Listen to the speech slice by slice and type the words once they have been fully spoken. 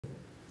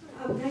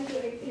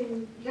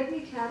Let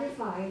me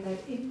clarify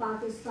that in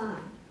Pakistan,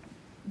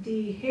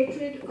 the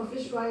hatred of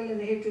Israel and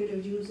the hatred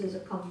of Jews is a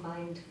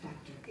combined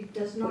factor. It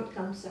does not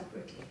come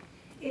separately.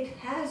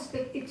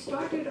 It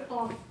started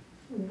off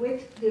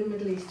with the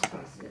Middle East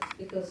crisis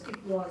because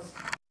it was.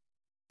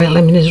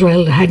 I mean,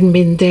 Israel hadn't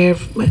been there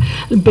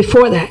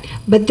before that.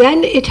 But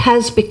then it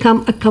has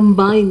become a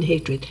combined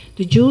hatred.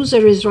 The Jews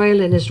are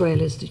Israel and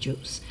Israel is the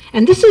Jews.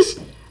 And this is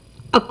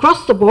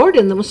across the board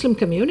in the Muslim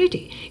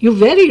community. You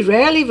very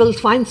rarely will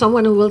find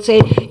someone who will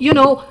say, you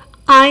know,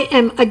 I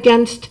am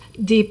against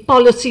the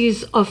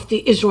policies of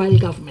the Israel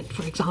government,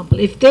 for example.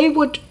 If they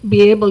would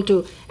be able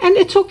to, and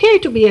it's okay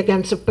to be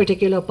against a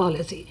particular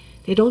policy,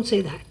 they don't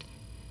say that.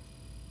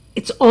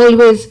 It's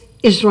always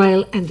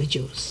Israel and the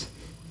Jews.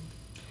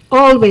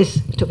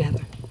 Always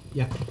together.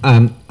 Yeah,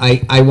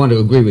 I want to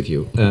agree with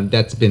you.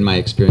 That's been my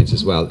experience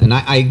as well. And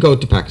I go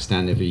to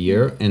Pakistan every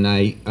year, and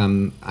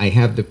I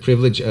have the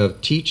privilege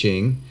of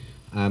teaching.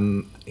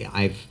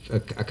 A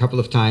couple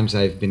of times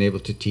I've been able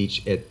to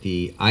teach at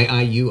the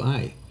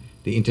IIUI,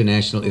 the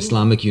International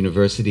Islamic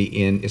University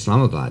in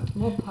Islamabad.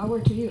 More power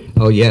to you.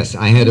 Oh yes,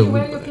 I had Do you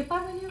wear your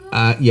kippah when you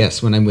go?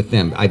 Yes, when I'm with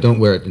them. I don't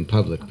wear it in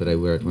public, but I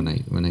wear it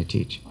when I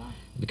teach.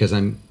 Because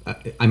I'm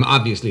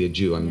obviously a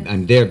Jew.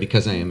 I'm there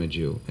because I am a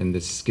Jew, and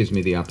this gives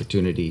me the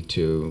opportunity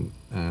to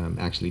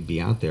actually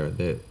be out there.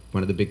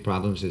 One of the big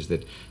problems is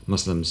that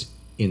Muslims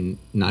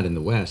not in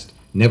the West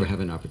never have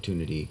an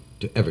opportunity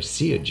to ever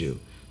see a Jew.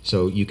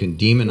 So you can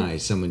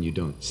demonize someone you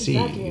don't see,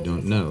 you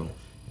don't know,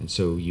 and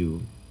so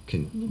you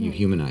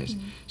humanize.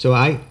 So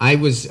I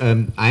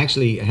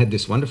actually had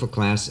this wonderful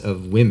class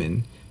of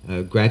women,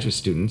 graduate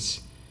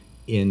students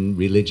in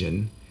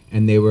religion,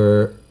 and they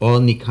were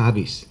all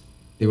niqabis.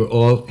 They were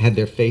all had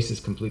their faces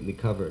completely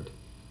covered,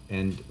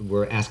 and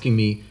were asking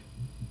me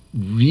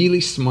really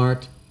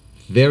smart,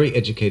 very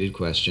educated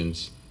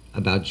questions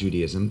about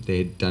Judaism. They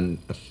had done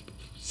a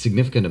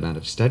significant amount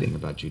of studying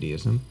about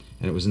Judaism,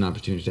 and it was an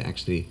opportunity to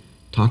actually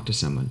talk to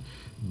someone.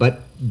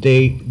 But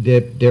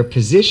their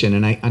position,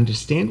 and I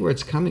understand where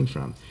it's coming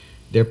from,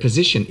 their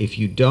position, if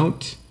you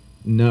don't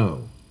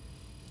know,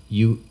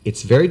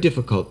 it's very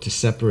difficult to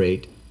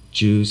separate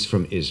Jews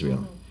from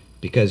Israel.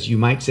 Because you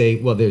might say,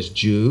 well, there's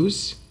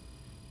Jews,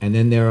 and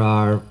then there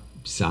are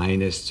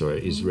Zionists or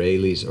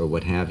Israelis or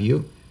what have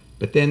you.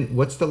 But then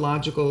what's the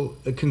logical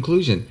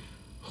conclusion?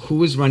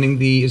 Who is running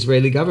the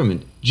Israeli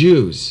government?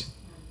 Jews.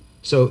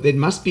 So it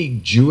must be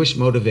Jewish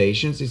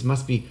motivations. It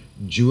must be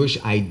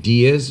Jewish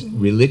ideas,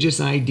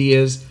 religious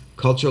ideas,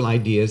 cultural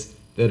ideas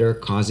that are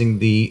causing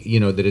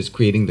that is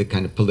creating the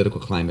kind of political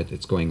climate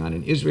that's going on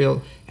in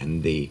Israel,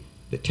 and the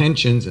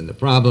tensions and the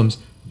problems.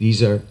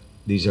 These are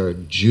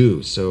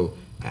Jews. So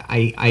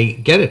I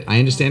get it. I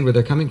understand where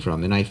they're coming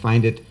from, and I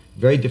find it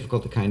very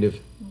difficult to kind of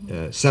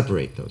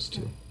separate those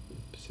two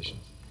positions.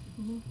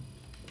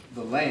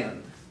 The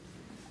land.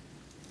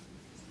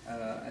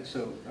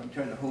 So I'm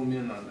trying to hone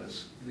in on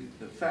this.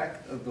 The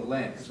fact of the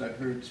land, because I've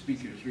heard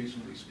speakers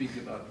recently speak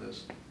about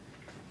this,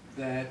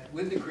 that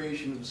with the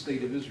creation of the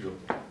State of Israel,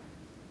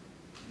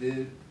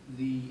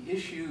 the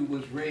issue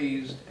was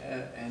raised,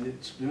 and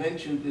it's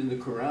mentioned in the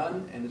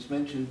Quran, and it's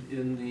mentioned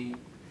in the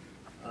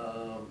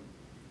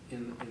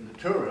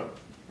Torah.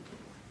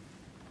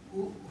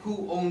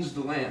 Who owns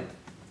the land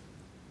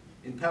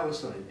in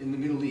Palestine, in the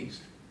Middle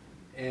East?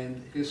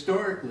 And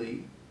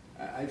historically,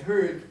 I've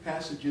heard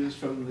passages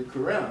from the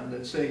Quran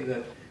that say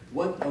that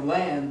a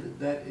land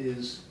that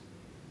is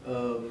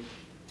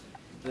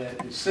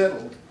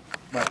settled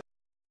by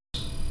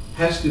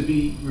has to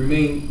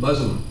remain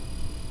Muslim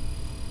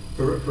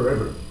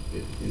forever.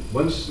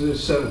 Once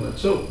there's settlement,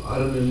 so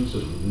Ottomans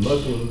and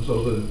Muslims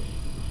over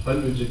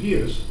hundreds of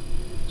years,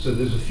 so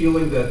there's a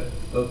feeling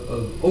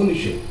of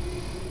ownership.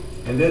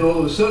 And then all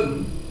of a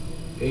sudden,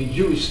 a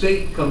Jewish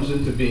state comes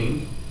into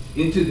being,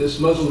 into this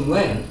Muslim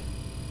land.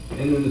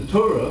 And in the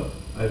Torah,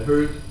 I've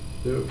heard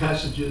there are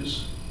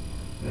passages,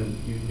 and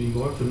you'd be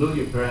more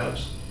familiar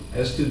perhaps,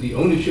 as to the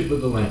ownership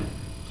of the land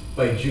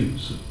by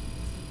Jews.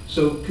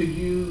 So could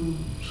you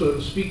sort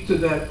of speak to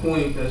that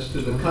point as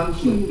to the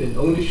conflict in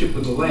ownership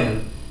of the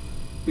land?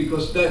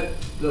 Because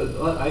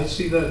I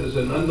see that as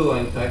an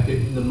underlying factor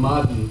in the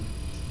modern,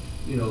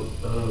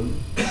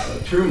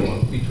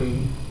 turmoil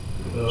between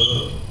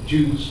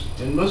Jews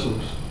and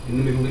Muslims in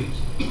the Middle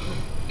East.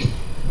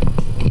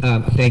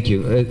 Thank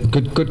you.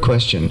 Good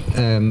question.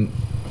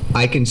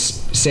 I can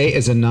say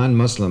as a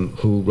non-Muslim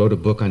who wrote a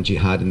book on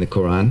jihad in the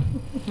Quran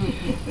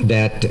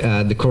that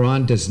the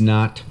Quran does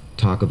not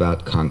talk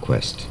about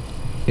conquest.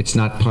 It's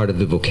not part of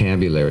the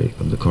vocabulary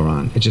of the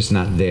Quran. It's just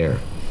not there.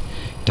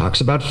 It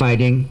talks about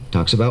fighting,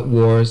 talks about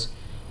wars,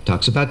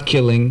 talks about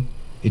killing.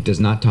 It does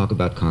not talk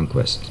about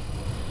conquest.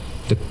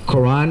 The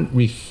Quran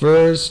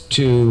refers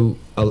to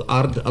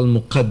al-ard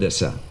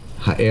al-muqaddasa,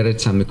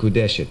 ha'eretz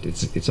ha'mekudeshet.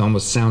 It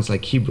almost sounds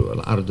like Hebrew,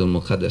 al-ard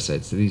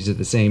al-muqaddasa. These are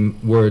the same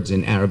words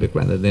in Arabic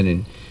rather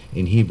than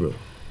in Hebrew.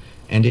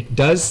 And it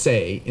does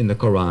say in the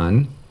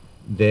Quran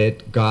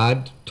that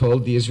God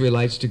told the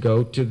Israelites to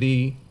go to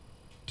the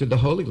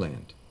Holy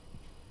Land.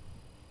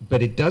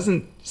 But it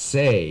doesn't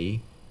say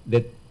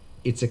that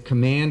it's a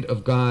command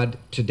of God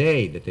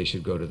today that they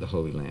should go to the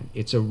Holy Land.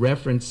 It's a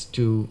reference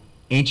to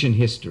ancient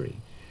history.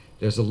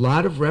 There's a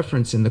lot of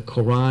reference in the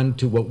Quran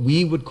to what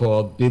we would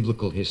call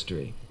biblical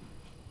history.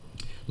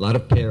 A lot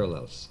of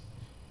parallels.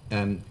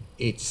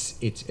 It's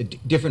a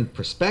different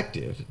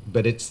perspective,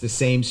 but it's the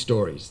same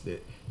stories. The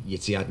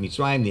Yetziat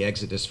Mitzrayim, the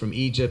Exodus from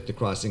Egypt, the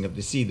crossing of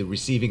the sea, the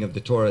receiving of the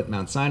Torah at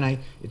Mount Sinai.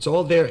 It's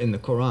all there in the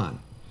Quran.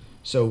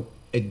 So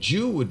a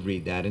Jew would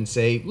read that and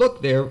say,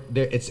 look,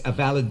 it's a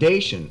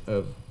validation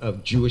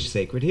of Jewish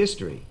sacred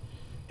history.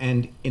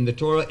 And in the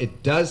Torah,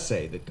 it does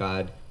say that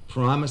God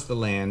promised the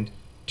land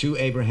to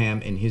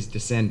Abraham and his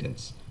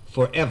descendants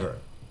forever.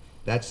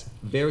 That's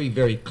very,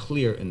 very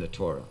clear in the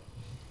Torah.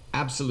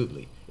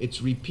 Absolutely.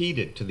 It's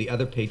repeated to the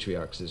other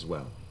patriarchs as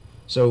well.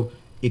 So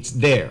it's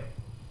there.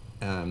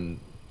 It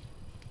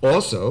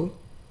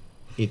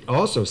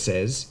also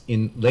says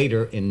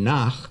later in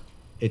Nach,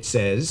 it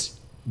says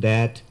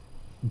that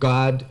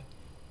God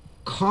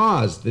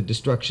caused the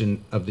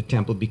destruction of the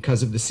temple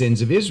because of the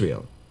sins of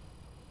Israel.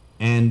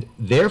 And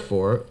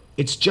therefore,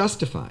 it's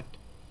justified.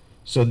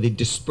 So the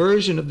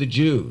dispersion of the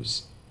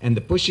Jews and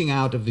the pushing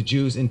out of the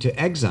Jews into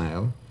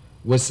exile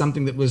was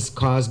something that was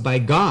caused by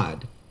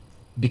God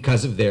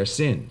because of their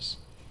sins.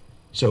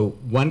 So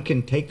one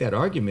can take that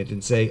argument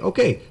and say,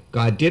 okay,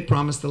 God did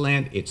promise the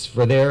land. It's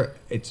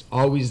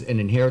always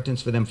an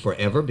inheritance for them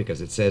forever, because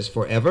it says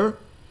forever.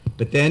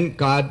 But then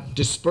God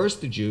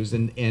dispersed the Jews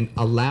and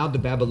allowed the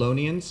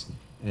Babylonians,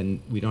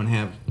 and we don't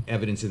have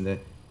evidence in the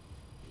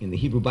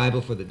Hebrew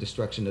Bible for the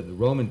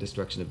Roman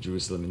destruction of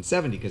Jerusalem in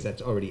 70, because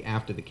that's already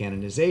after the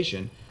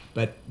canonization.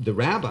 But the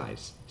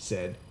rabbis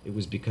said it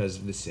was because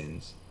of the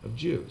sins of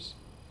Jews.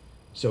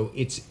 So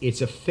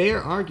it's a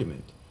fair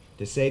argument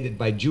to say that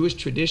by Jewish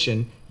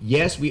tradition,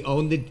 yes, we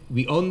own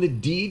the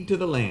deed to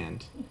the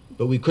land,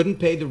 but we couldn't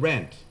pay the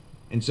rent,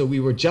 and so we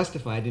were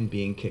justified in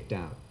being kicked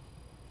out.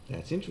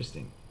 That's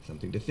interesting,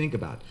 something to think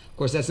about. Of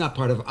course, that's not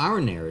part of our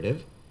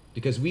narrative,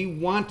 because we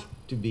want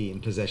to be in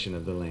possession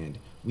of the land.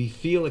 We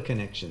feel a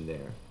connection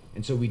there,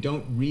 and so we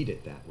don't read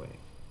it that way.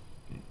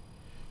 Okay?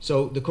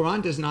 So the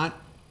Quran does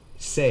not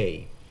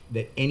say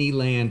that any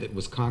land that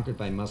was conquered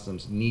by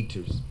Muslims need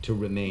to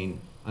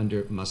remain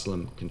under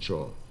Muslim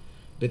control.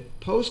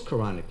 But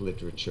post-Quranic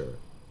literature,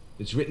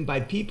 it's written by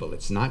people,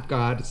 it's not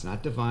God, it's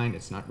not divine,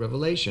 it's not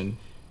revelation,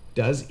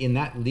 does, in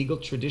that legal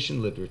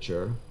tradition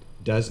literature,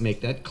 does make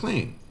that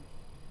claim.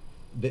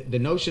 The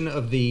notion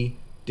of the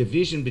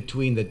division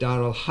between the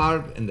Dar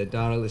al-Harb and the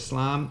Dar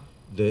al-Islam,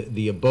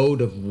 the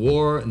abode of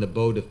war and the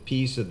abode of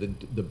peace, or the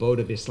abode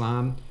of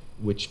Islam,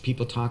 which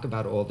people talk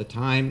about all the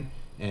time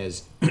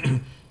as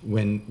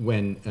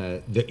when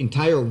the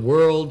entire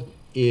world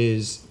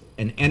is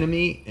an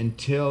enemy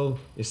until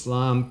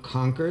Islam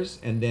conquers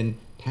and then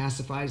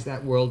pacifies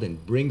that world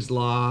and brings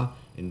law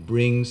and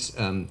brings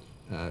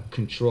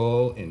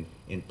control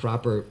and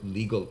proper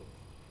legal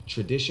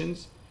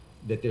traditions,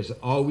 that there's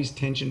always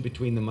tension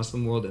between the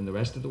Muslim world and the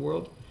rest of the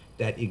world.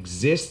 That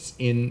exists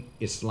in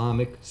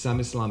some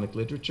Islamic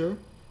literature.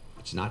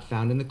 It's not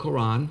found in the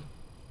Quran,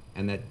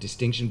 and that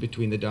distinction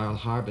between the Dar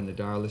al-Harb and the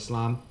Dar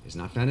al-Islam is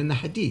not found in the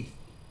Hadith.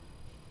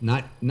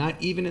 Not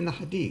even in the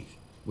Hadith,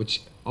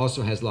 which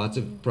also has lots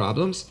of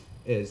problems,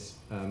 as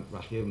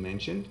Raheel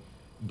mentioned,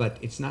 but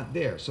it's not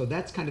there. So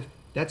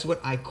that's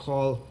what I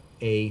call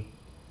an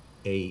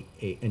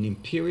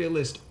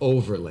imperialist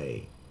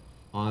overlay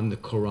on the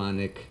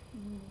Quranic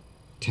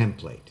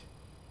template.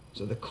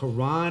 So the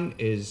Quran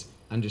is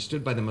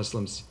understood by the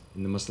Muslims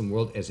in the Muslim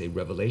world as a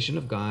revelation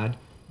of God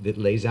that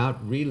lays out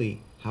really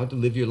how to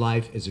live your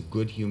life as a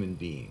good human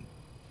being.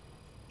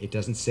 It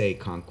doesn't say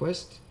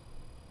conquest,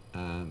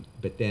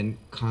 but then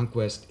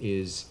conquest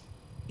is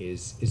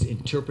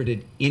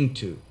interpreted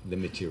into the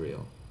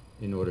material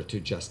in order to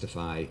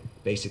justify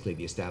basically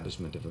the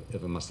establishment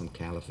of a Muslim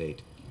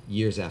caliphate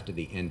years after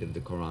the end of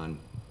the Quran,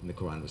 when the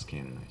Quran was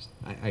canonized.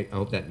 I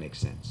hope that makes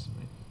sense.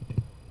 Right?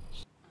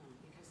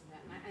 Because of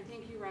that. And I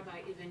think you, Rabbi,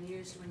 even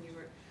used, when you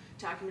were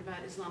talking about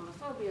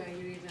Islamophobia,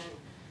 you even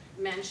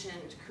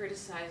mentioned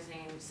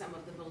criticizing some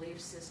of the belief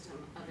system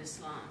of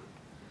Islam.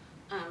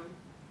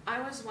 I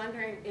was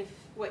wondering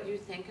what you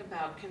think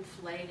about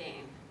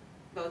conflating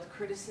both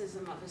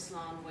criticism of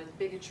Islam with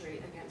bigotry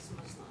against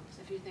Muslims,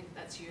 if you think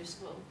that's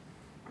useful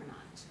or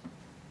not.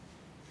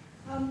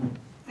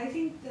 I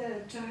think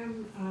the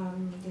term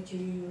that you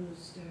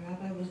used,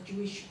 Rabbi, was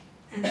Jewish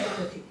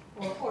antipathy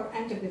or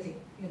antipathy,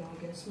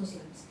 against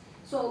Muslims.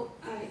 So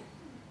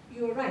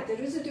you're right.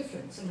 There is a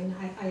difference. I mean,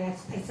 I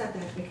said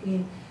that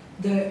between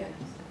the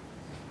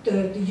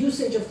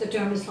usage of the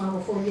term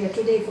Islamophobia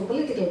today for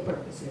political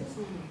purposes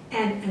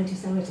and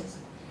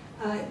anti-Semitism.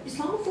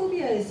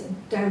 Islamophobia is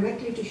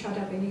directly to shut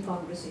up any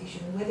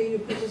conversation, whether you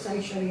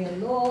criticize Sharia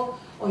law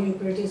or you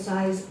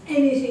criticize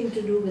anything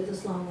to do with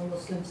Islam or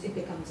Muslims, it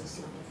becomes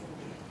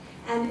Islamophobia.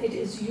 And it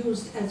is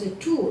used as a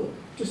tool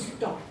to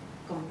stop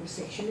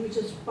conversation, which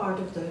is part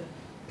of the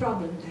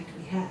problem that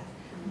we have.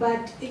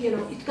 But,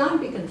 it can't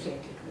be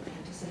conflated with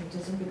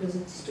anti-Semitism because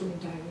it's two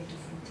entirely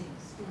different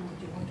things. Do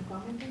you want to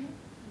comment on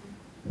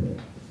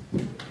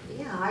that?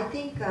 Yeah, I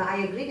think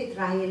I agree with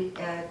Raheel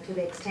to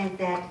the extent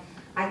that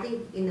I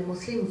think in the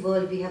Muslim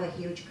world we have a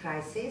huge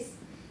crisis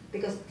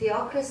because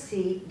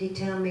theocracy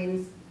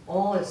determines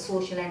all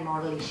social and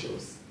moral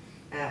issues,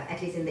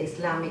 at least in the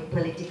Islamic,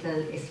 political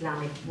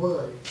Islamic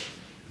world.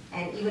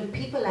 And even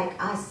people like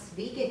us,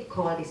 we get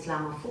called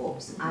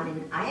Islamophobes. I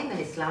mean, I am an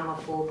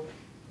Islamophobe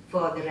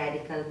for the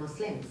radical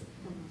Muslims.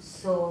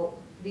 So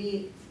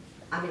there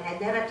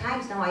are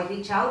times now I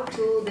reach out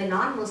to the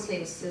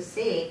non-Muslims to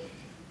say,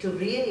 to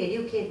really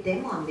educate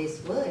them on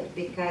this word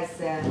because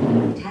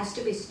it has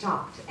to be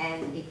stopped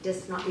and it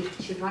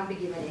should not be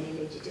given any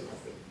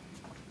legitimacy.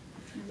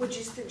 Would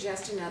you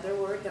suggest another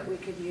word that we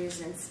could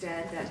use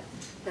instead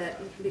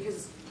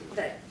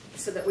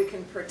so that we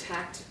can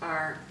protect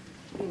our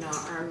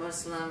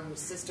Muslim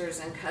sisters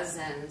and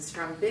cousins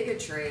from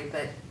bigotry,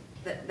 but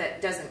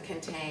that doesn't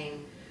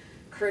contain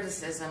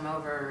criticism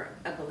over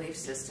a belief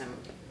system?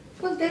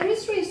 Well, there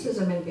is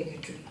racism and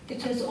bigotry.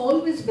 It has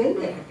always been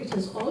there. It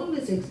has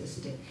always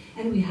existed.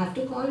 And we have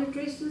to call it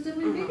racism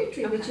and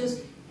bigotry, which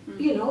is,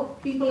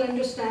 people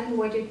understand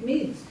what it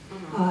means.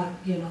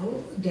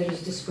 There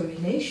is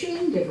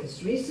discrimination, there is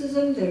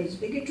racism, there is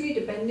bigotry,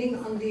 depending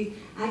on the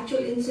actual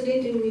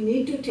incident, and we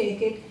need to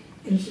take it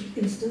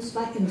instance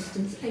by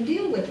instance and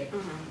deal with it.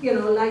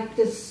 Like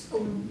this,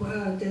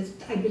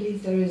 I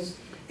believe there is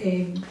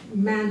a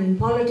man in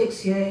politics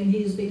here, and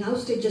he is being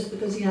ousted just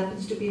because he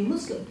happens to be a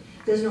Muslim.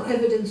 There's no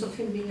evidence of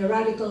him being a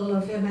radical,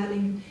 of him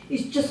having,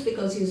 it's just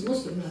because he's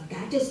Muslim. Now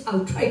that is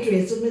outright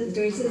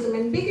racism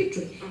and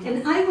bigotry.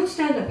 And I would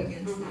stand up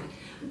against that.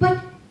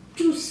 But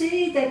to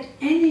say that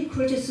any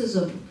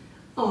criticism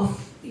of,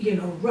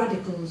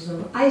 radicals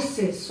or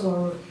ISIS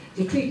or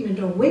the treatment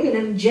of women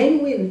and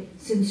genuine,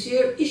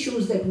 sincere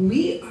issues that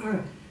we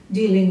are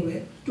dealing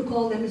with, to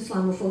call them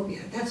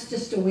Islamophobia, that's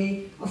just a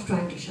way of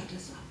trying to shut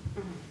us up.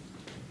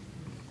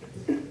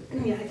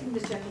 Yeah, I think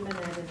this gentleman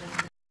added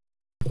that.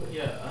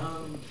 Yeah,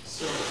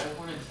 so I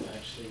wanted to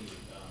actually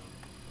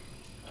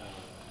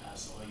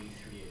ask all you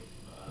three if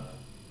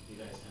you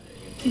guys had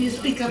any. Can you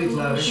speak up a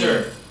little bit?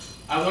 Sure.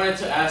 I wanted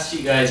to ask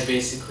you guys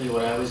basically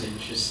what I was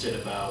interested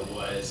about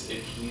was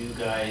if you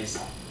guys,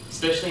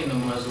 especially in the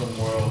Muslim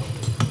world,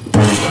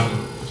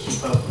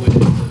 keep up with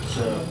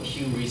the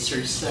Pew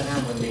Research Center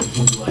when they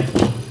do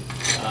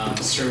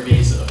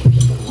surveys of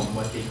people and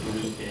what they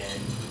believe in,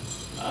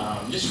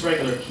 just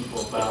regular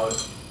people about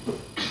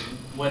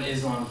what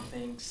Islam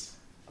thinks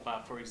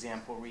about, for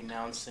example,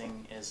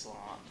 renouncing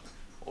Islam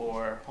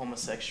or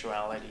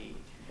homosexuality.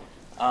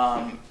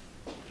 And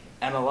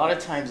a lot of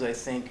times I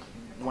think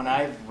when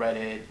I've read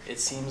it, it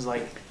seems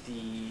like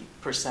the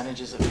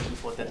percentages of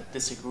people that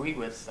disagree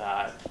with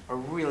that are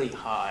really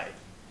high.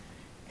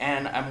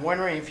 And I'm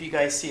wondering if you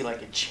guys see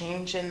like a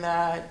change in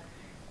that,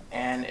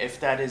 and if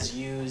that is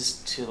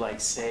used to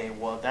say,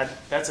 well,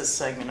 that's a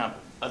segment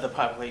of the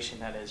population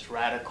that is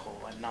radical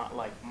and not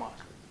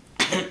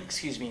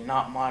excuse me,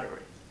 not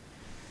moderate.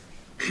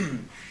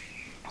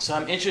 So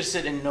I'm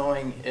interested in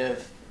knowing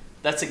if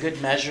that's a good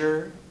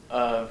measure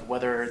of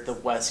whether the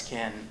West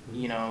can,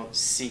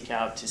 seek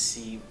out to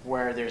see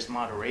where there's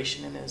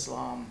moderation in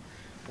Islam,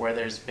 where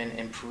there's been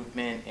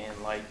improvement in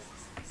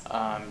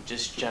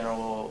just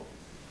general,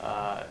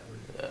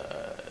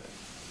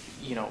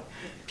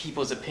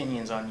 people's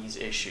opinions on these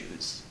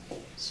issues.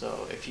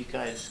 So if you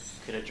guys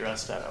could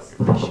address that, I would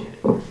appreciate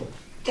it.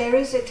 There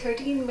is a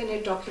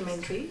 13-minute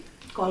documentary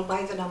called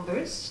By the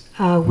Numbers,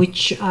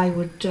 which I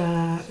would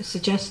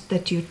suggest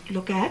that you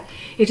look at.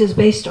 It is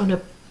based on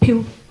a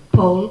Pew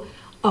poll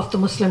of the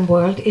Muslim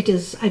world. It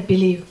is, I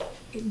believe,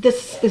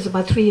 this is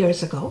about 3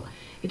 years ago.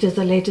 It is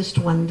the latest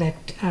one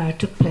that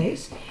took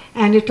place.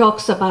 And it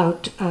talks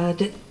about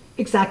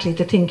exactly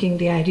the thinking,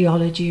 the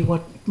ideology,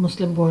 what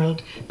Muslim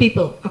world,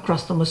 people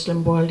across the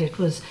Muslim world. It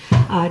was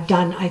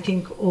done, I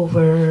think,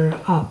 over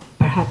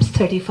perhaps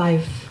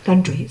 35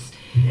 countries.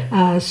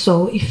 Yeah.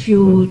 So if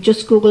you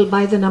just Google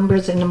By the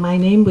Numbers and my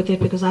name with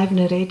it, because I've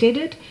narrated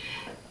it,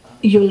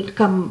 you'll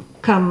come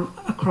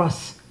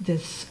across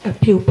this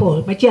Pew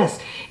poll. But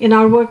yes, in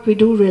our work we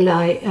do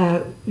rely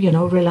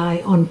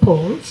on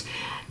polls.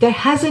 There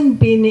hasn't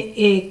been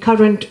a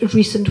current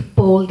recent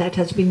poll that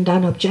has been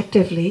done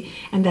objectively,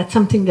 and that's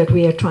something that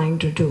we are trying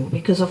to do,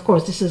 because of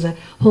course this is a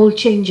whole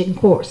changing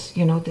course.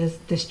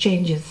 This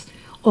changes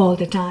all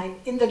the time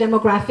in the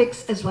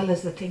demographics as well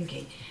as the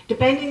thinking,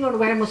 depending on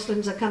where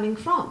Muslims are coming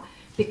from.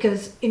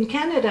 Because in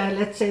Canada,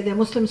 let's say there are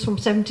Muslims from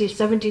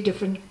 70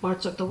 different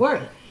parts of the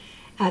world.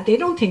 They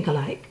don't think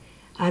alike.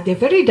 They're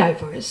very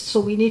diverse, so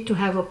we need to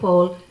have a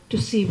poll to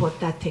see what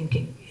that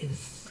thinking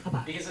is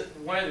about. Because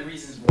one of the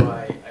reasons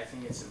why I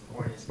think it's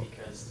important is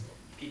because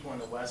people in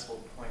the West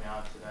will point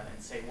out to that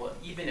and say, well,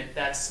 even if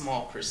that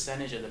small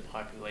percentage of the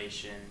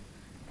population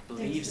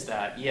believes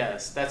that,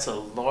 yes, that's a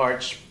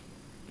large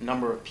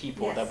number of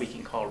people that we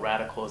can call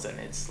radicals, and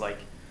it's like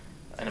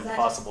an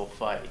impossible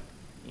fight,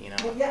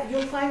 Well, yeah,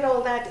 you'll find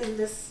all that in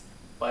this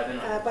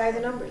By the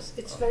Numbers.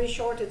 It's very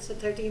short. It's a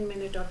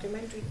 13-minute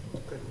documentary.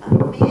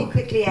 May I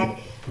quickly add,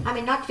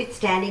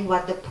 notwithstanding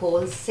what the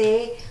polls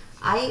say,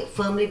 I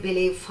firmly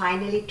believe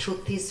finally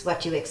truth is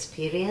what you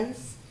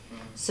experience.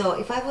 So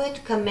if I were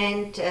to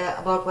comment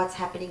about what's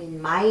happening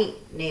in my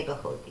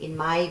neighborhood, in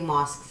my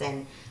mosques,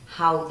 and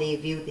how they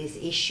view this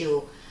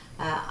issue,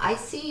 I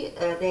see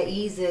there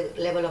is a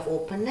level of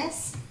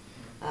openness,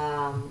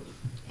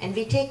 and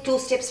we take 2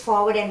 steps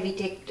forward and we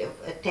take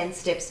 10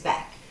 steps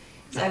back.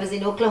 So I was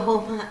in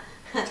Oklahoma.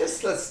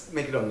 Just let's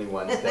make it only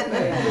one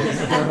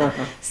step.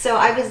 So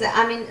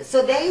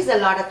so there is a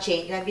lot of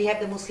change. We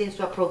have the Muslims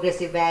who are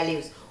progressive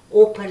values,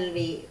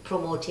 openly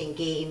promoting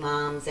gay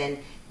imams, and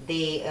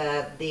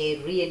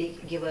they really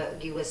give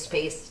a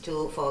space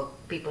for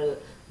people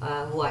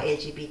who are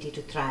LGBT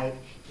to thrive.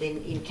 Then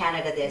in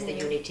Canada there's the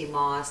Unity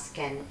Mosque,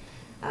 and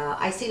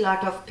I see a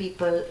lot of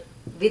people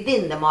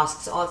within the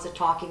mosques also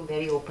talking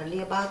very openly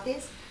about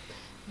this.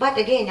 But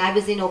again, I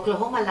was in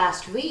Oklahoma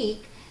last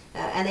week,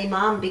 and the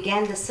Imam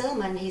began the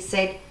sermon. He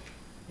said,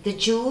 the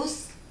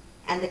Jews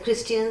and the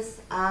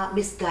Christians are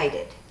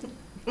misguided.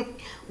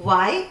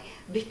 Why?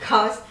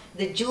 Because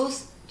the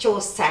Jews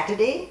chose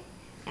Saturday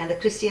and the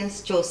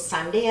Christians chose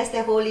Sunday as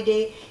their holy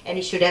day, and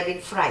it should have been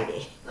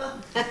Friday.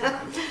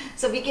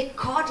 So we get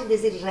caught in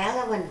this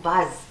irrelevant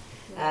buzz.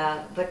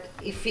 But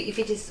if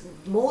it is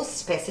more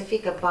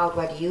specific about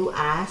what you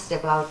asked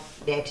about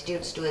the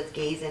attitudes towards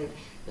gays and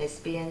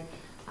lesbians,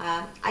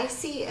 I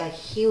see a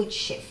huge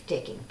shift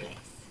taking place.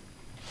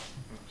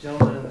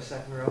 Gentleman in the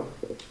second row.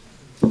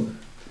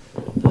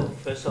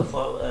 First of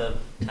all,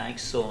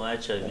 thanks so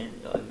much. I've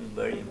been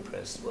very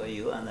impressed by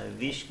you, and I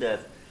wish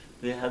that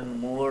we had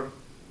more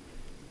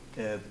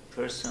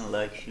person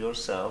like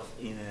yourself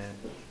in a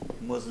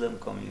Muslim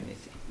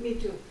community. Me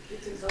too.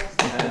 It's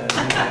exhausting.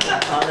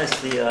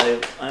 Honestly,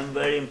 I'm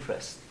very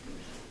impressed.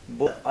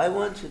 But I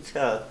want to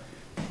tell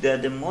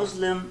that the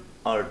Muslims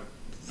are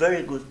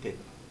very good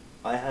people.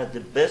 I had the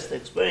best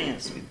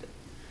experience with them.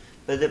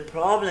 But the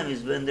problem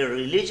is when the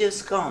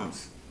religious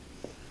comes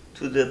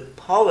to the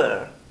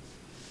power,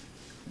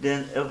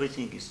 then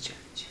everything is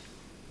changed.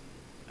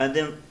 And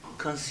then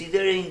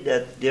considering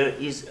that there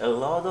is a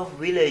lot of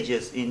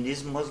villages in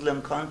this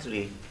Muslim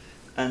country,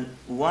 and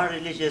one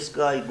religious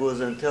guy goes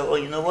and tells, oh,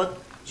 you know what,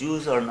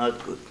 Jews are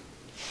not good.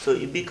 So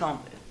it becomes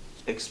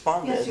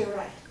expanded. Yes, you're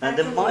right. And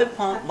then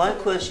my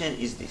question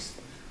is this: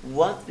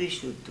 what we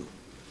should do?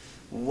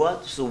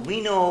 So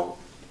we know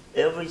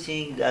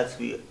everything that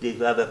they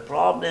have a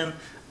problem,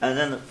 and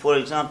then, for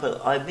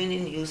example, I've been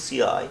in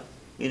UCI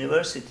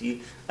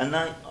University, and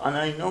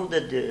I know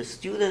that the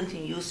students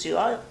in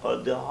UCI are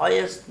the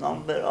highest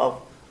number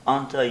of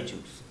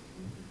anti-Jews.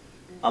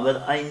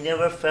 But I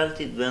never felt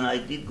it when I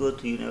did go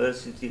to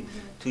university,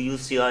 to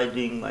UCI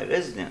doing my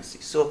residency.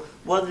 So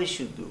what we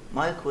should do?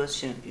 My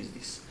question is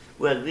this.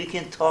 Well, we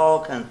can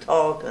talk and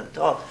talk and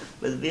talk,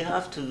 but we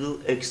have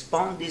to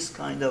expand this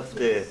kind of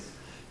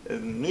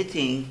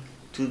meeting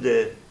to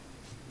the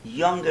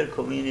younger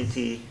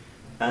community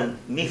and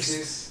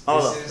mix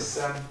all of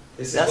them.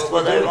 That's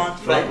what I want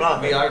from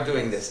Raheel. We are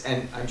doing this,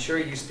 and I'm sure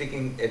you're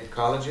speaking at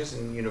colleges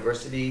and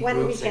university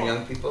groups and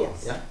young people.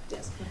 Yes. Yeah.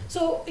 Yes.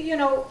 So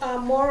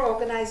more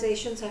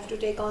organizations have to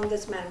take on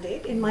this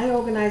mandate. In my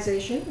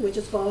organization, which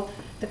is called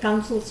the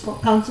Council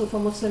for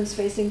Muslims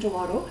Facing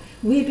Tomorrow,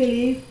 we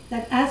believe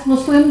that as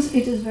Muslims,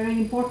 it is very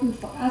important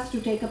for us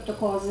to take up the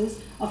causes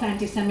of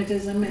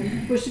anti-Semitism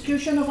and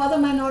persecution of other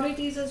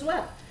minorities as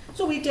well.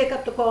 So we take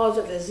up the cause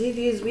of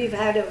Yazidis. We've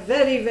had a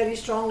very, very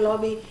strong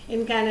lobby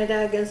in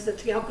Canada against the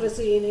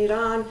theocracy in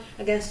Iran,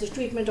 against the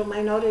treatment of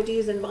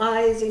minorities and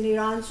Baha'is in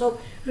Iran. So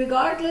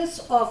regardless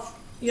of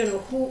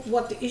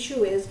what the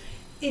issue is,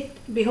 it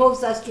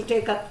behoves us to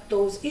take up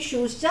those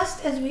issues,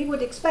 just as we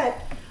would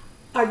expect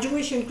our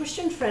Jewish and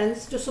Christian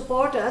friends to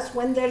support us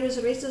when there is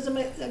racism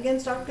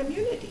against our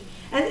community.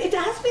 And it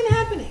has been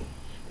happening.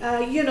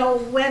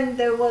 When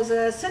there was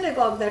a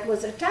synagogue that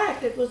was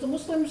attacked, it was the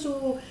Muslims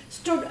who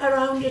stood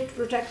around it,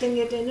 protecting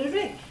it in a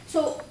ring.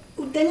 So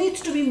there needs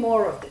to be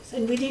more of this,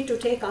 and we need to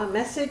take our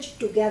message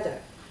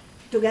together,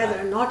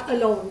 not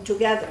alone,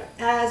 together,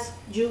 as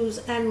Jews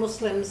and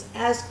Muslims,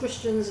 as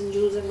Christians and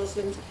Jews and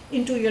Muslims,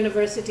 into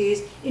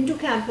universities, into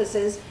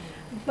campuses.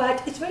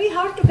 But it's very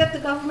hard to get the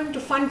government to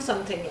fund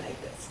something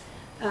like this.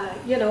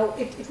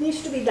 It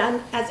needs to be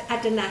done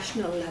at a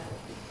national level.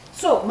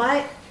 So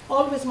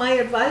always my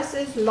advice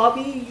is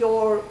lobby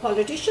your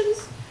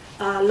politicians,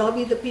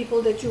 lobby the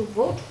people that you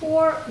vote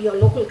for, your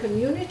local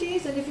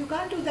communities, and if you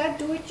can't do that,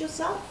 do it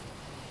yourself.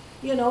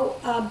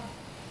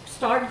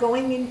 Start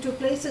going into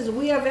places.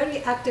 We are very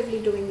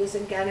actively doing this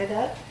in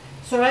Canada.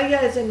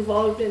 Soraya is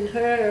involved in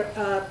her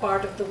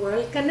part of the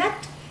world.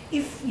 Connect.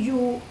 If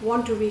you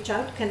want to reach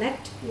out,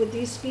 connect with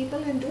these people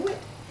and do it.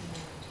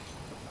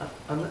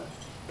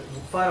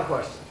 Final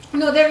question.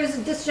 No,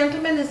 this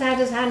gentleman has had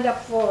his hand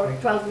up for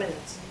 12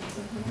 minutes.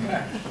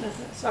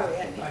 Sorry,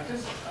 Andy.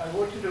 I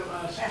wanted to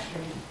ask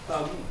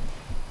you,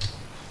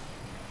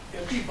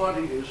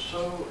 everybody is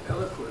so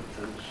eloquent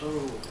and so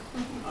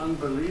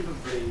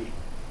unbelievably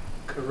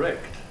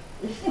correct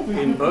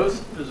in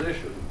both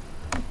positions.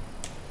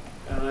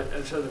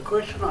 And so the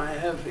question I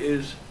have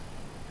is,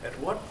 at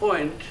what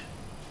point,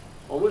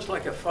 almost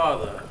like a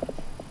father,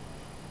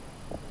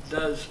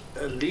 does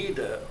a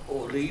leader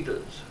or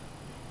leaders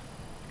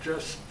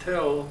just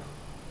tell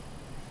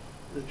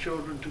the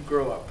children to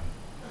grow up?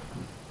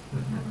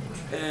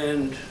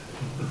 And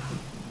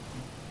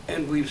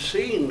we've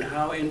seen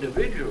how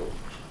individuals,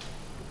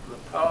 the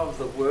power of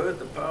the word,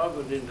 the power of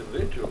an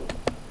individual,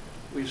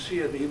 we see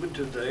it even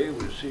today,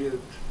 we see it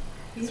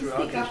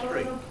throughout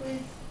history.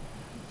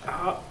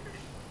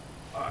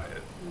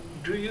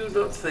 Do you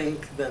not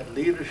think that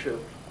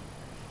leadership,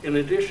 in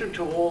addition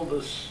to all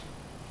this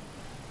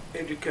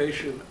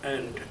education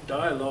and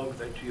dialogue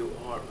that you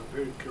are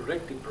very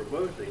correctly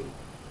promoting,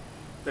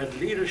 that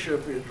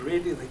leadership is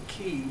really the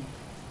key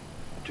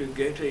to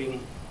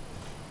getting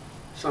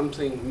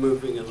something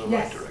moving in the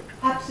right direction?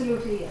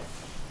 Absolutely yes.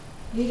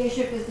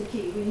 Leadership is the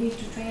key. We need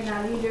to train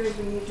our leaders,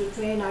 we need to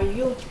train our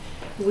youth,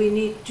 we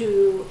need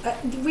to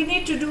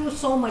do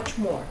so much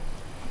more.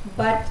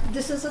 But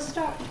this is a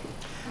start.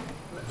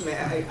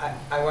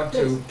 I want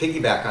to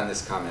piggyback on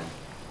this comment.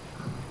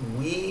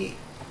 We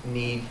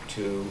need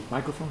to...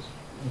 Microphones?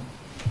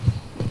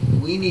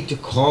 We need to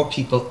call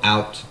people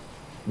out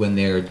when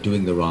they're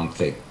doing the wrong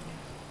thing.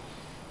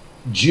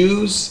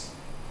 Jews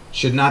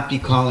should not be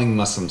calling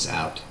Muslims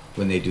out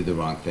when they do the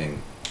wrong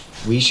thing.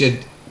 We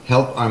should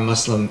help our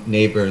Muslim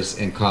neighbors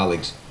and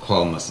colleagues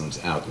call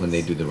Muslims out when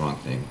they do the wrong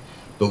thing.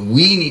 But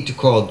we need to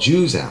call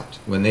Jews out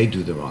when they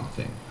do the wrong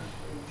thing.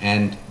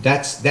 And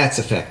that's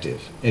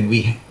effective. And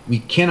we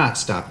cannot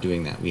stop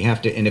doing that. We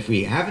have to, and if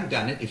we haven't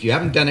done it, if you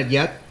haven't done it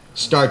yet,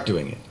 start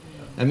doing it.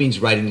 That means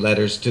writing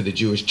letters to the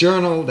Jewish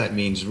Journal. That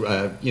means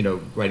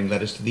writing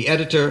letters to the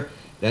editor.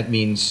 That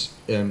means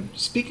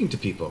speaking to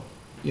people.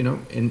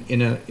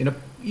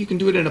 You can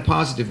do it in a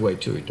positive way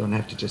too. You don't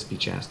have to just be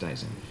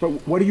chastising.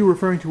 But what are you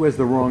referring to as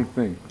the wrong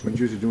thing, when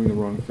Jews are doing the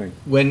wrong thing?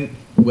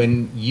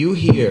 When you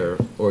hear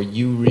or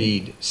you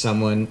read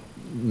someone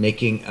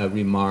making a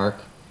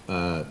remark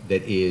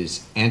that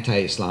is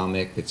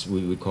anti-Islamic,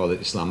 we would call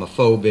it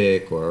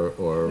Islamophobic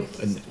or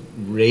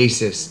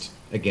racist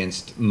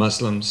against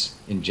Muslims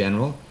in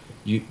general,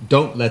 you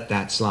don't let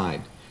that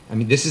slide. I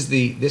mean, this is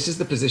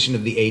the position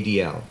of the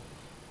ADL.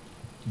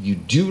 You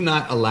do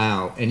not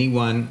allow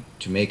anyone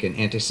to make an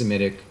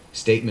anti-Semitic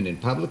statement in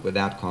public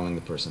without calling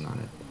the person on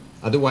it.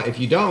 Otherwise, if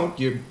you don't,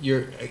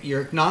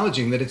 you're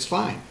acknowledging that it's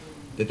fine,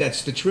 that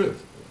that's the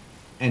truth.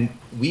 And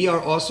we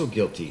are also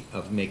guilty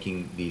of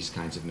making these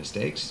kinds of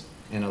mistakes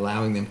and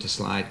allowing them to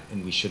slide,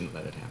 and we shouldn't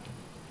let it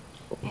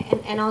happen.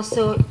 And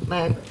also,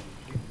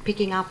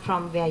 picking up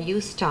from where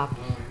you stopped,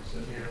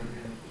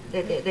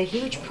 the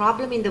huge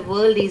problem in the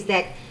world is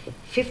that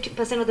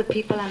 50% of the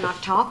people are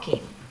not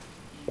talking.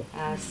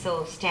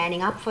 So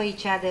standing up for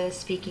each other,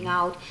 speaking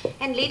out,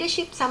 and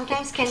leadership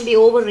sometimes can be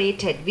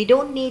overrated. We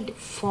don't need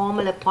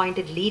formal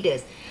appointed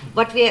leaders,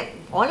 but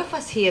all of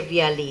us here, we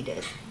are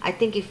leaders. I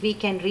think if we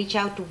can reach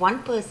out to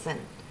one person,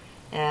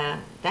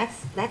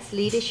 that's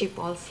leadership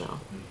also.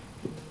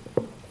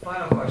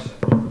 Final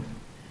question.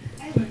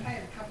 I have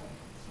a couple.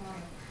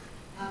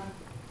 Sorry.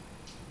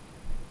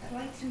 I'd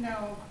like to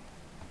know,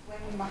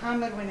 when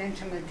Muhammad went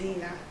into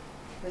Medina,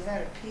 was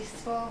that a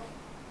peaceful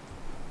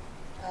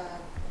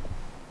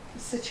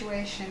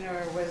situation,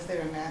 or was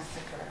there a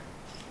massacre?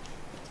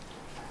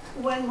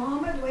 When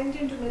Muhammad went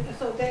into Medina,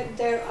 so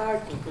there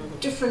are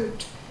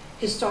different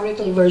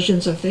historical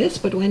versions of this,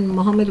 but when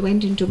Muhammad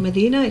went into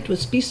Medina, it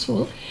was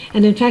peaceful.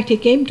 And in fact, he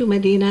came to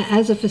Medina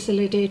as a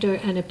facilitator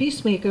and a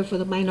peacemaker for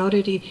the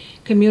minority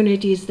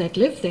communities that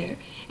live there.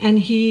 And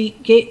he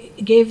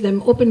gave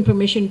them open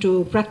permission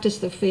to practice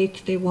the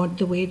faith they want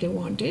the way they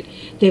wanted.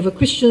 They were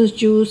Christians,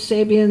 Jews,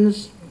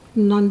 Sabians,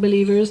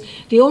 non-believers.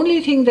 The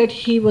only thing that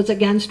he was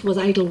against was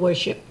idol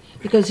worship,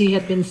 because he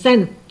had been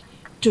sent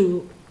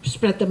to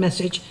spread the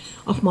message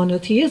of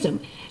monotheism.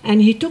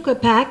 And he took a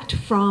pact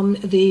from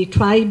the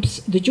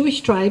tribes, the Jewish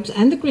tribes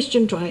and the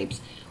Christian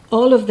tribes,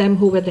 all of them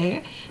who were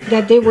there,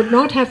 that they would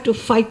not have to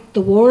fight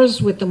the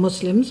wars with the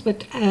Muslims,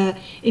 but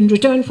in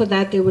return for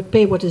that they would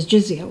pay what is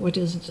jizya, what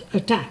is a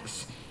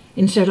tax,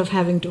 instead of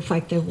having to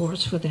fight their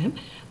wars for them.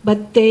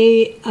 But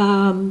they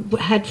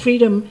had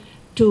freedom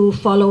to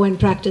follow and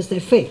practice their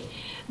faith.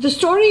 The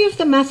story of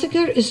the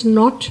massacre is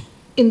not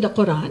in the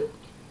Quran.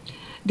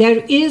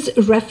 There is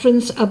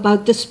reference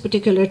about this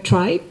particular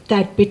tribe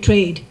that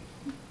betrayed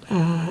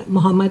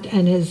Muhammad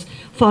and his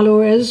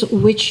followers,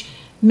 which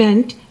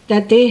meant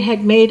that they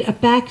had made a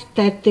pact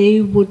that they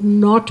would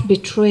not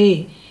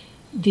betray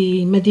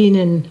the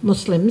Medinan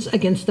Muslims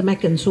against the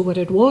Meccans who were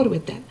at war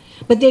with them.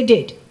 But they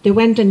did. They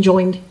went and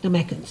joined the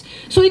Meccans.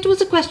 So it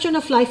was a question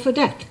of life or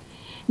death.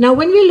 Now,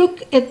 when we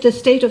look at the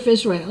state of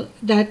Israel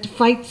that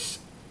fights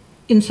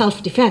in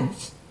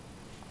self-defense,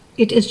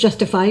 it is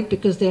justified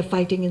because they're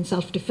fighting in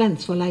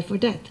self-defense for life or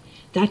death.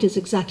 That is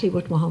exactly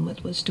what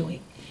Muhammad was doing,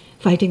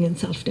 fighting in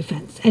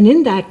self-defense. And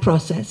in that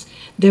process,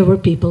 there were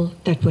people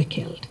that were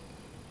killed.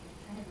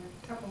 I have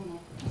a couple more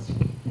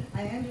questions.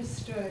 I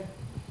understood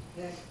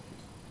that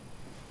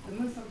the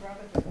Muslim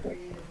Brotherhood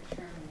created the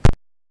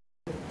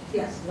term.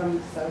 Yes.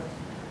 So,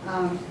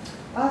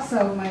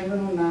 also, my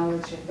little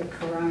knowledge of the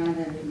Quran,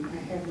 and I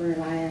have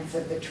reliance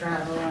of the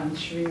travel on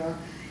Sharia.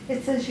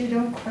 It says you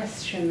don't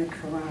question the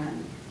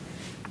Quran,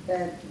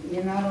 that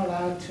you're not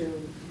allowed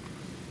to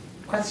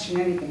question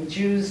anything.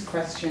 Jews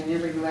question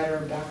every letter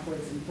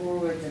backwards and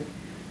forwards and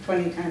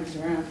 20 times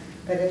around.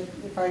 But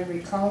if I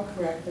recall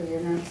correctly,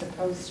 you're not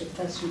supposed to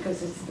question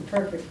because it's the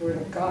perfect word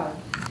of God.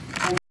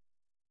 And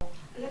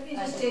let me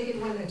just take it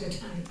one at a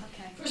time.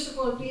 okay. First of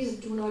all, please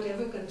do not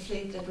ever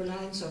conflate the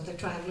reliance of the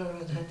traveler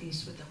or the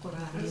hadith with the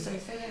Quran. Say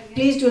that again.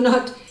 Please do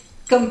not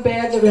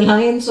compare the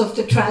reliance of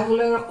the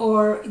traveler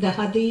or the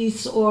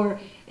hadith or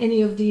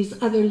any of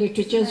these other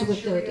literatures with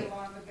Sharia the...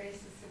 law, the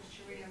basis of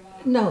Sharia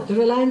law. No, the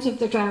reliance of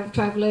the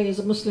traveler is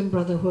a Muslim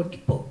Brotherhood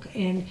book,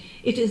 and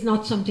it is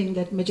not something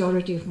that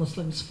majority of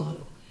Muslims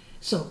follow.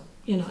 So,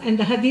 you know, and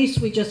the hadiths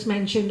we just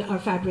mentioned are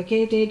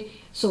fabricated,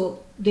 so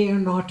they are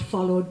not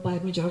followed by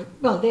majority,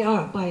 well, they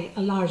are by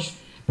a large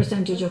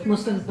percentage of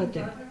Muslims, but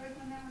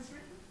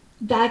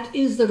that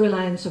is the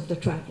reliance of the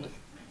traveler,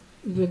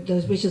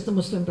 which is the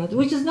Muslim Brotherhood,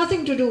 which has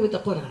nothing to do with the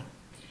Quran.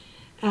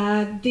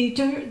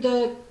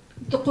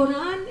 The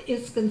Quran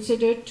is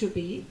considered to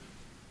be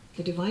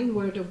the divine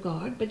word of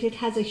God, but it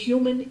has a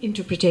human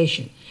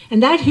interpretation.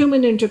 And that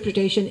human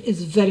interpretation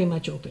is very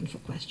much open for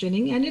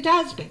questioning, and it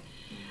has been.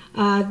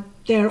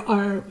 There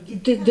are,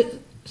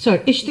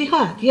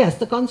 ijtihad, yes,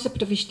 the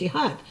concept of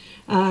ijtihad,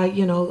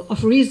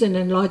 of reason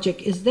and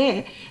logic is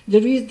there.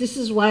 This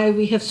is why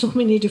we have so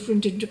many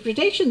different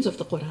interpretations of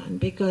the Quran,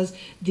 because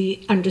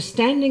the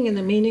understanding and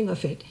the meaning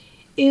of it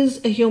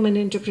is a human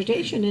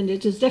interpretation, and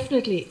it is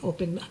definitely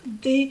open.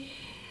 The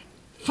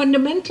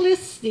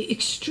fundamentalists, the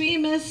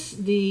extremists,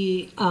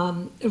 the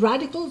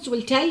radicals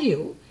will tell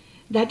you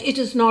that it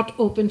is not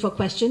open for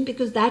question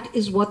because that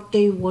is what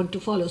they want to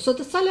follow. So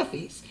the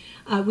Salafis,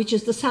 which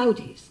is the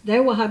Saudis,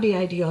 their Wahhabi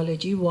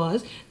ideology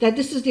was that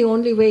this is the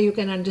only way you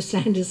can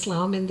understand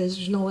Islam and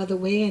there's no other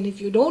way, and if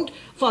you don't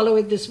follow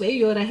it this way,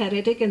 you're a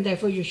heretic and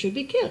therefore you should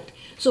be killed.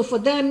 So for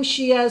them,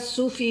 Shias,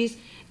 Sufis,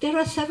 there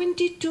are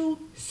 72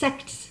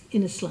 sects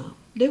in Islam.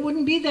 They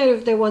wouldn't be there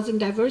if there wasn't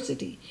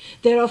diversity.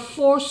 There are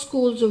 4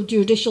 schools of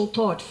judicial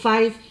thought,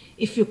 5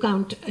 if you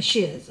count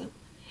Shiism,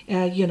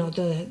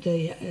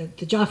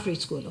 the Jafri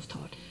school of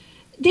thought.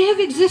 They have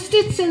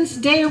existed since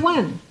day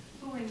one.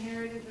 Who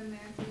inherited the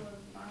mantle of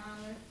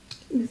Muhammad?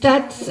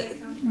 That's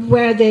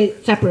where they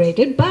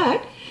separated,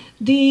 but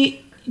the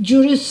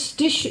judicial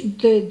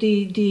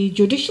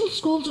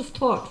schools of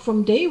thought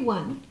from day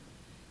one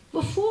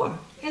were 4,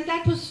 and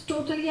that was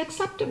totally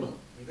acceptable.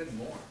 Even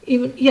more.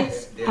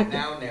 Yes. They're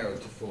now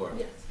narrowed to 4.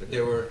 Yes. But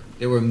there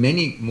were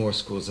many more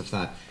schools of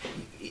thought.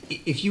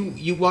 If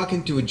you walk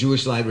into a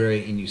Jewish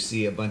library and you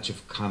see a bunch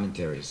of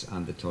commentaries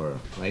on the Torah,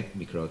 right?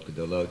 Mikrot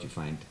Gedolot, you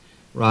find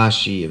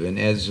Rashi, Ibn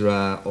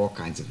Ezra, all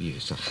kinds of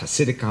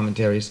Hasidic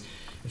commentaries.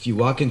 If you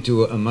walk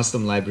into a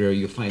Muslim library,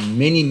 you'll find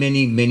many,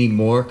 many, many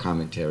more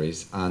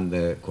commentaries on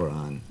the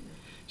Quran.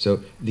 So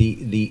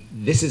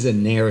this is a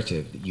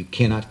narrative that you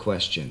cannot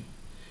question.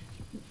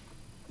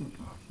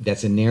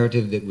 That's a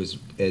narrative that was,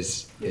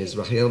 as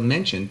Raheel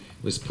mentioned,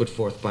 was put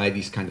forth by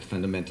these kind of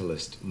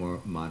fundamentalist, more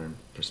modern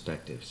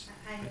perspectives.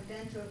 I have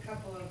been to a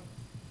couple of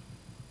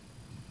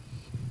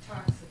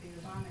talks at the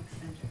Islamic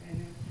Center,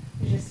 and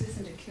there just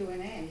isn't a Q&A.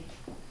 And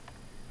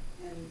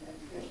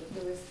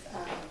there was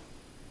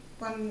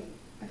one,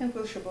 I think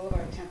Wilshire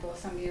Boulevard Temple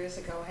some years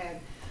ago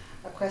had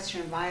a question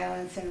of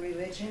violence and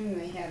religion, and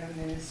they had a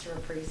minister, a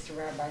priest, a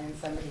rabbi, and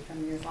somebody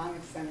from the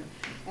Islamic Center.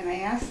 And I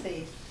asked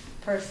the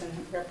person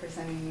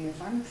representing the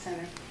Islamic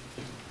Center,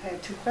 I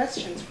had 2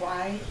 questions.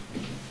 Why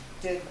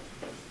did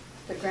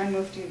the Grand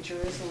Mufti of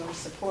Jerusalem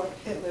support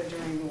Hitler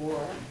during the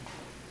war,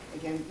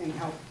 again, and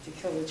help to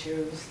kill the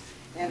Jews?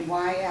 And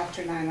why,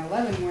 after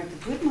 9/11, weren't the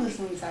good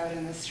Muslims out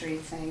in the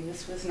street saying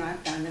this was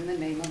not done in the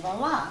name of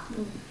Allah?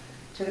 Mm-hmm.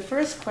 To the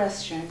first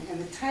question,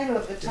 and the title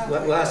of the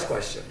topic last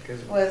question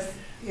was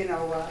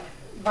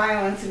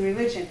violence and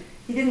religion.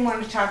 He didn't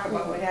want to talk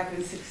about what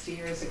happened 60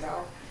 years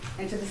ago.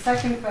 And to the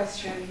second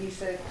question, he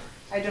said,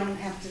 I don't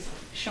have to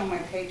show my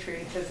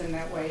patriotism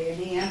that way,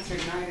 and he answered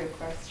neither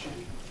question.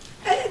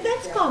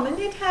 That's common.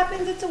 It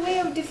happens. It's a way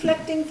of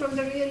deflecting from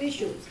the real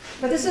issues.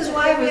 But this is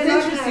why it was we're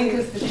not interesting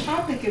having... because the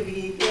topic of the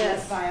evening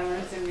is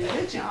violence and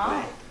religion.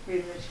 Right.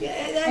 Religion.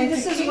 Yeah, and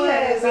this is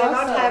why we're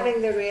not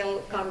having the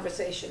real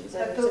conversations.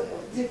 But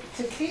the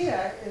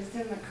taqiyya is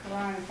in the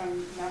Quran, if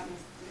I'm not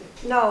mistaken.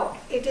 No,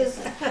 it is.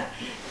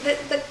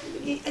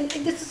 And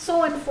this is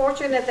so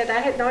unfortunate that I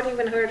had not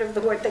even heard of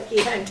the word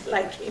taqiyya until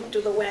I came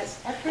to the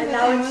West. And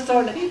now it's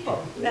sort of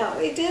people. No,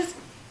 it is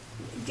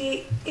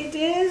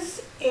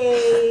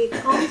a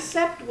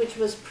concept which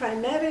was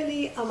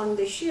primarily among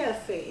the Shia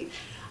faith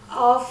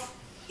of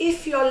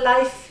if your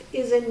life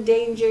is in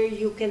danger,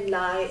 you can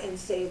lie and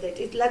say that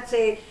it. Let's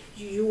say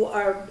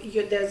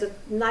there's a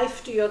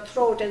knife to your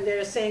throat and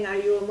they're saying, are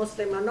you a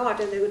Muslim or not?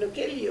 And they're going to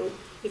kill you.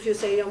 If you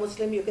say you're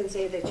Muslim, you can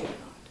say that you're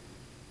not.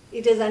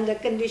 It is under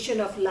condition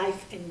of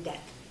life and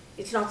death.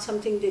 It's not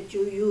something that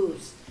you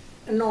use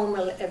a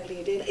normal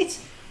everyday.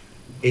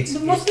 The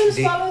Muslims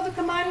follow the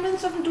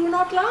commandments of do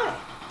not lie.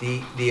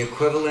 The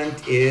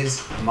equivalent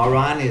is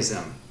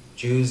Maranism.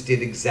 Jews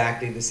did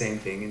exactly the same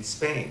thing in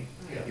Spain.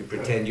 You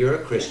pretend you're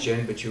a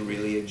Christian, but you're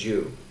really a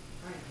Jew.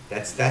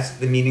 That's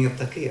the meaning of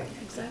taqiyya.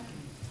 Exactly.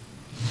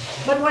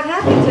 But what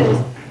happens is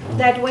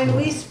that when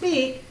we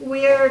speak,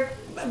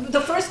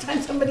 the first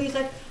time somebody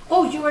said,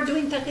 "Oh, you are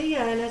doing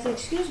taqiyya," and I said,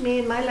 "Excuse me,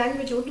 in my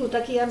language, Urdu,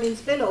 taqiyya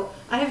means pillow.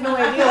 I have no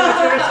idea what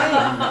you're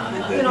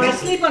saying. You know, I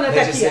sleep on a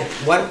taqiyya."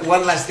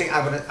 One last thing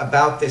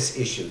about this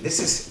issue. This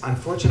is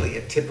unfortunately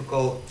a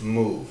typical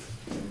move.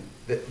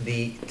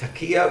 The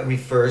taqiyya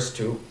refers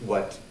to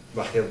what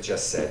Raheel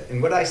just said,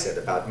 and what I said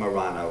about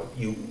Marano.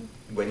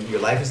 When your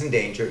life is in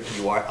danger,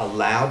 you are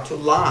allowed to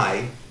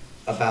lie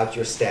about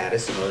your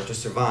status in order to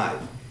survive.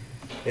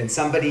 Then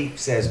somebody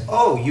says,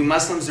 "Oh, you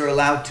Muslims are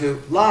allowed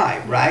to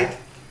lie, right?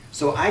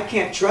 So I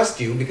can't trust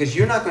you because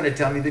you're not going to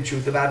tell me the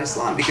truth about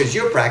Islam because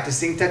you're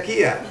practicing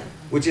taqiyya,"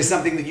 which is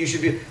something that you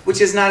should be, which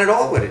is not at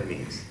all what it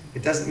means.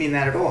 It doesn't mean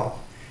that at all.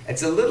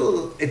 It's a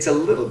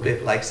little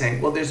bit like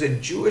saying, well, there's a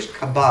Jewish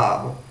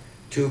cabal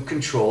to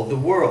control the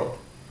world.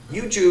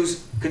 You Jews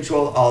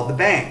control all the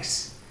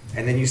banks.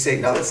 And then you say,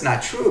 no, that's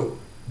not true.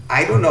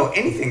 I don't know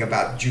anything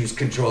about Jews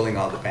controlling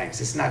all the banks.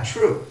 It's not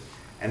true.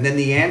 And then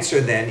the answer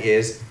then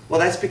is, well,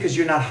 that's because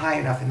you're not high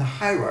enough in the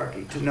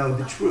hierarchy to know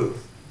the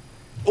truth.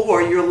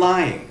 Or you're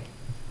lying,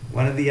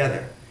 one or the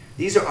other.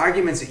 These are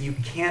arguments that you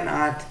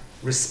cannot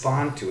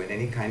respond to in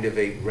any kind of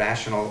a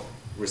rational,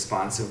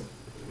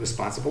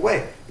 responsible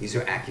way. These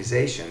are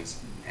accusations,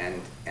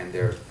 and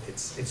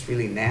it's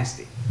really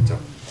nasty. So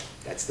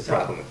that's the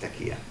problem with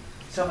taqiyya.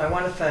 So I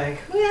want to thank.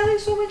 We're having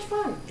so much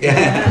fun. We are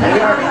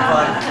having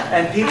fun,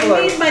 and people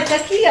I need my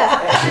taqiyya.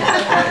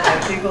 and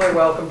people are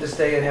welcome to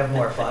stay and have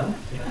more fun.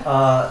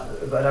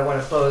 But I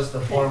want to close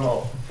the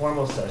formal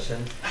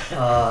session.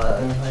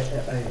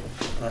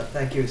 I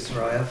thank you,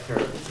 Soraya, for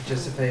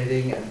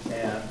participating,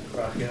 and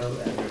Raheel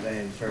and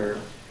Reuven for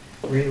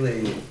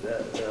really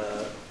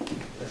the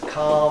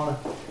calm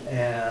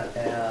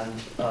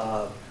and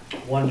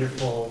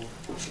wonderful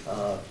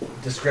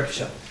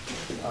description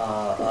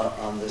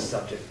on this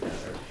subject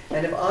matter.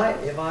 And if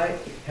I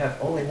have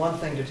only one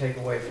thing to take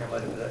away from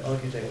it, I'll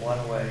take one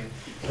away,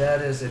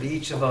 that is that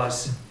each of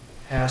us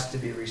has to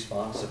be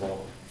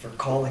responsible for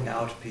calling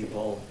out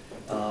people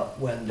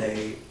when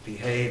they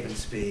behave and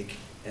speak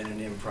in an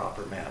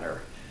improper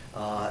manner.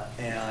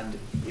 And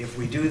if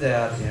we do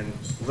that in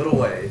little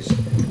ways,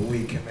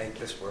 we can make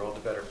this world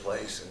a better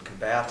place and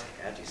combat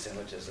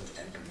anti-Semitism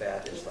and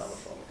combat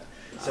Islamophobia.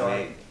 So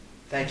I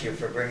thank you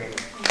for bringing.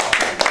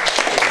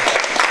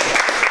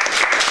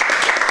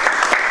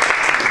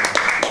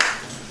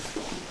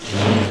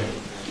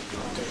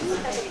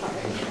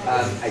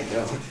 I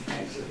don't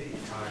actually.